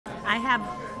I have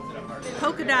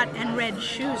polka dot and red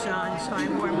shoes on, so I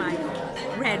wore my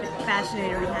red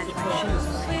fascinator to match my shoes.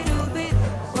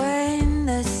 When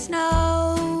the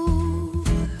snow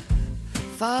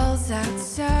falls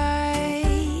outside,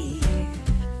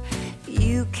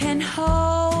 you can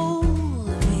hold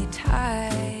me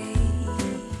tight.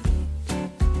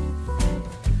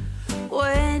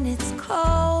 When it's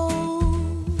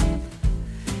cold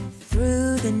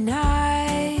through the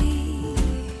night,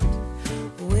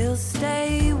 we'll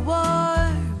stay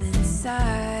warm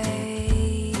inside.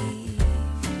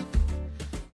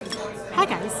 Hi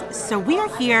guys, so we are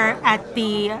here at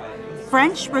the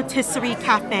French Rotisserie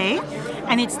Cafe,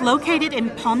 and it's located in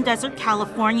Palm Desert,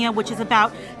 California, which is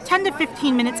about 10 to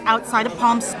 15 minutes outside of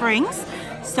Palm Springs.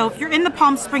 So if you're in the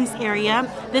Palm Springs area,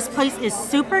 this place is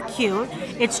super cute.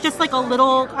 It's just like a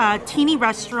little teeny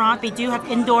restaurant. They do have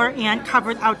indoor and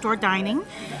covered outdoor dining,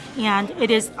 and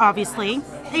it is obviously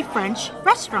a French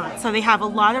restaurant. So they have a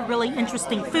lot of really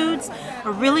interesting foods,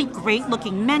 a really great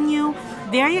looking menu.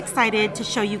 Very excited to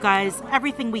show you guys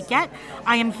everything we get.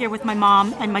 I am here with my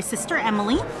mom and my sister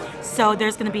Emily. So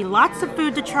there's gonna be lots of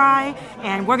food to try,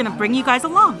 and we're gonna bring you guys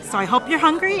along. So I hope you're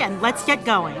hungry, and let's get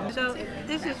going. So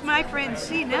this is my friend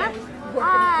Sina.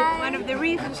 Hi. One of the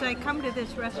reasons I come to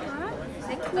this restaurant.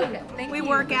 Thank you. Thank We you.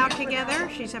 work out together.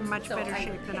 She's in much better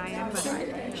shape than I am, but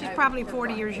she's probably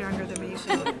 40 years younger than me.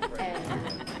 So.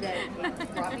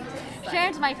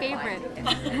 Sharon's my favorite.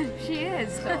 She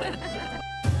is.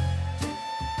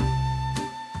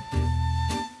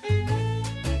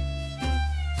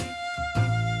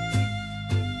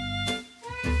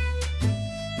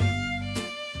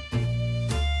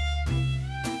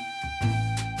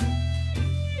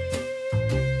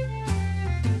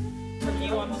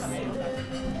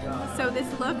 So this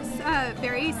looks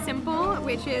very simple,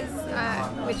 which is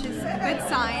a good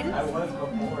sign.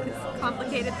 'Cause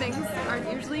complicated things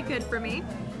aren't usually good for me,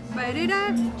 but it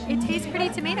tastes pretty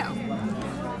tomato.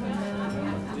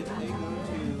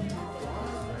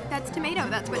 That's tomato.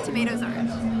 That's what tomatoes are.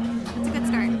 That's a good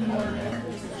start.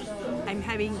 I'm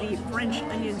having the French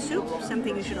onion soup,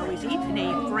 something you should always eat in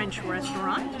a French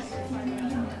restaurant.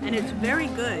 And it's very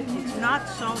good. It's not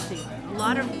salty. A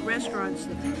lot of restaurants,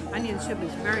 the onion soup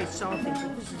is very salty,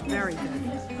 but this is very good.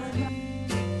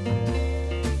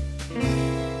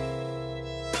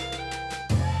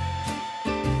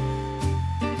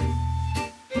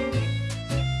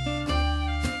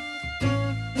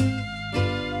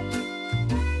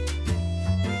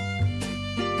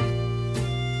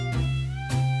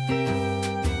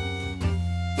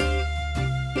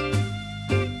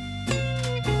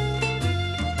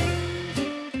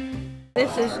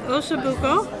 This is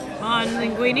ossobuco on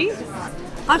linguine.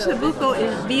 Ossobuco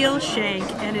is veal shank,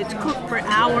 and it's cooked for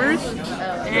hours,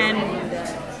 and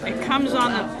it comes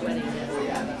on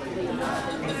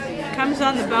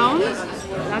the bone.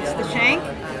 That's the shank,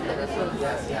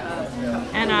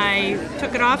 and I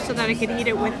took it off so that I could eat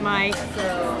it with my.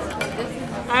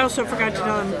 I also forgot to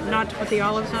tell them not to put the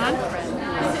olives on.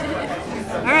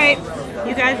 All right,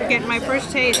 you guys are getting my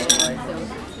first taste.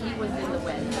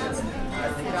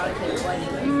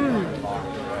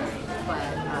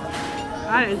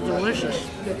 That is delicious.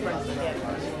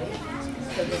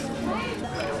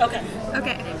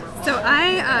 Okay. So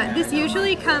this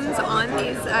usually comes on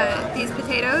these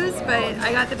potatoes, but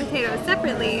I got the potatoes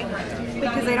separately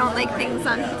because I don't like things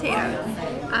on potatoes.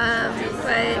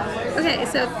 But okay,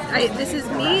 so this is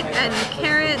meat and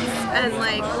carrots and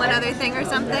like one other thing or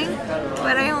something,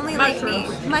 but I only like meat.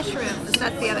 Mushrooms,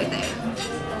 that's the other thing.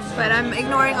 But I'm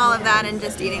ignoring all of that and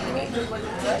just eating the meat.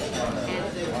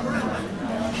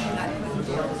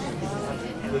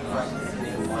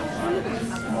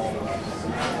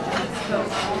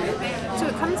 So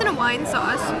it comes in a wine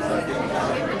sauce,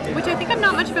 which I think I'm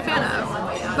not much of a fan of,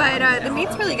 but the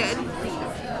meat's really good.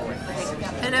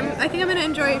 And I think I'm going to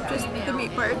enjoy just the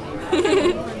meat part.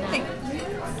 Thanks.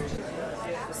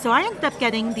 So I ended up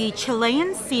getting the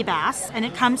Chilean sea bass, and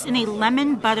it comes in a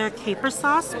lemon butter caper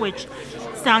sauce, which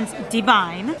sounds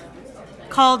divine.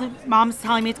 Mom's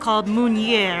telling me it's called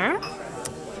Meunier.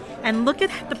 And look at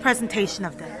the presentation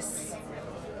of this.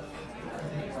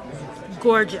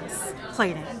 Gorgeous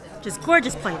plating, just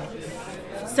gorgeous plating.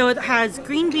 So it has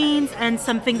green beans and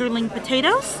some fingerling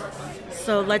potatoes.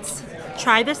 So let's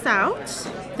try this out.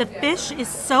 The fish is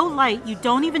so light, you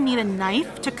don't even need a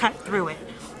knife to cut through it.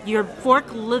 Your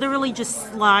fork literally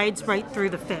just slides right through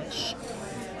the fish.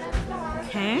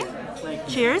 Okay,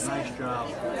 cheers. Nice job.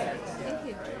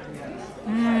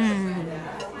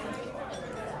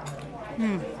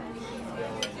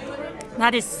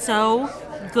 That is so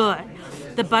good.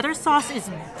 The butter sauce is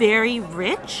very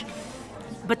rich,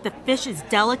 but the fish is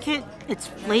delicate, it's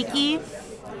flaky,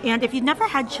 and if you've never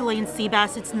had Chilean sea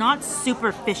bass, it's not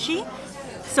super fishy.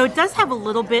 So it does have a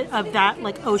little bit of that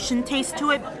like ocean taste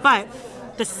to it, but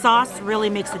the sauce really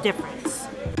makes a difference.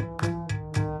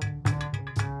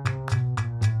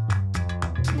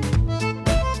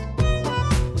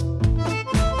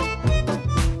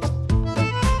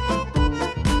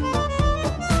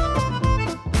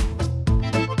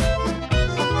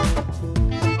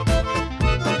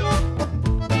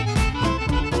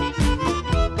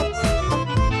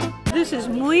 This is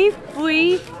muy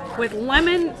fui with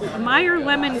Meyer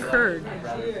lemon curd.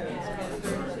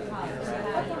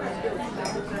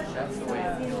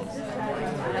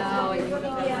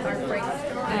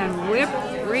 And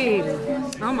whipped cream.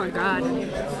 Oh my God.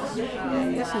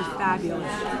 This is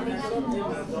fabulous.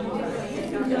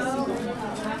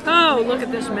 Oh, look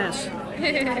at this mess.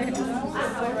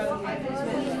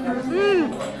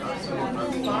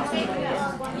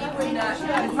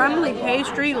 Crumbly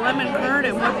pastry, lemon curd,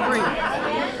 and whipped cream.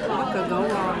 What could go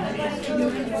wrong?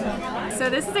 So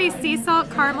this is a sea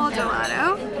salt caramel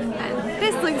gelato, and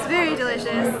this looks very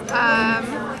delicious.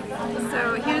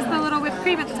 So here's the little whipped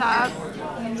cream at the top.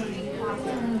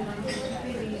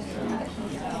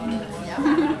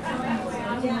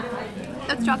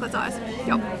 That's chocolate sauce.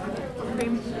 Yep.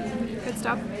 Cream. Good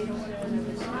stuff.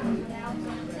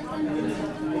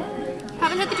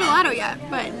 Haven't had the gelato yet,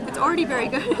 but it's already very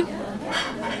good.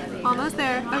 Almost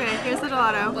there. Okay, here's the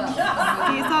gelato.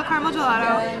 Sea salt caramel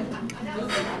gelato.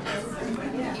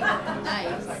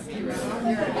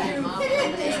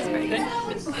 This is very good.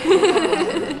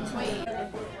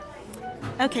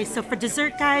 Okay, so for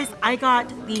dessert, guys, I got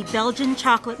the Belgian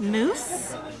chocolate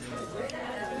mousse.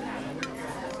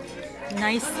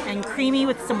 Nice and creamy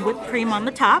with some whipped cream on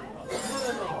the top.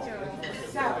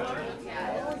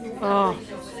 Oh,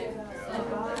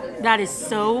 that is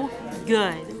so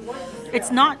good. It's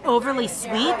not overly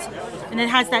sweet, and it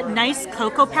has that nice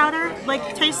cocoa powder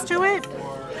like taste to it.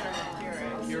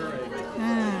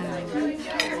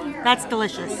 That's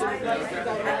delicious.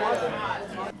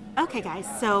 Okay guys,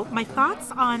 so my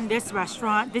thoughts on this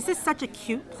restaurant. This is such a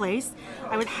cute place.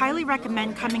 I would highly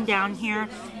recommend coming down here.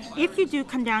 If you do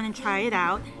come down and try it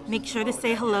out, make sure to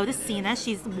say hello to Sina.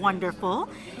 She's wonderful.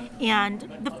 And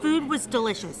the food was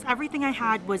delicious. Everything I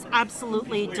had was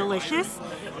absolutely delicious.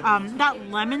 That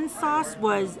lemon sauce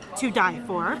was to die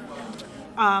for.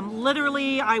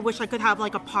 Literally, I wish I could have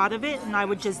like a pot of it and I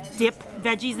would just dip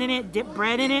veggies in it, dip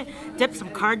bread in it, dip some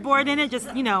cardboard in it,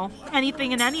 just, you know,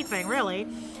 anything and anything, really.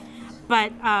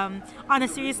 But on a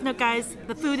serious note, guys,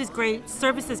 the food is great,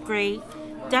 service is great.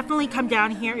 Definitely come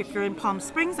down here if you're in Palm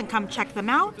Springs and come check them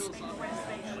out.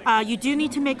 You do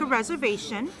need to make a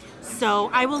reservation, so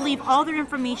I will leave all their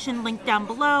information linked down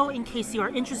below in case you are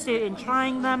interested in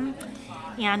trying them.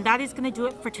 And that is going to do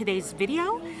it for today's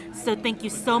video. So thank you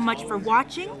so much for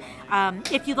watching.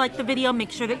 If you like the video,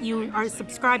 make sure that you are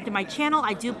subscribed to my channel.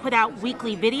 I do put out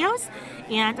weekly videos.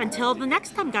 And until the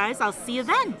next time, guys, I'll see you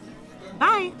then.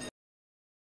 Bye.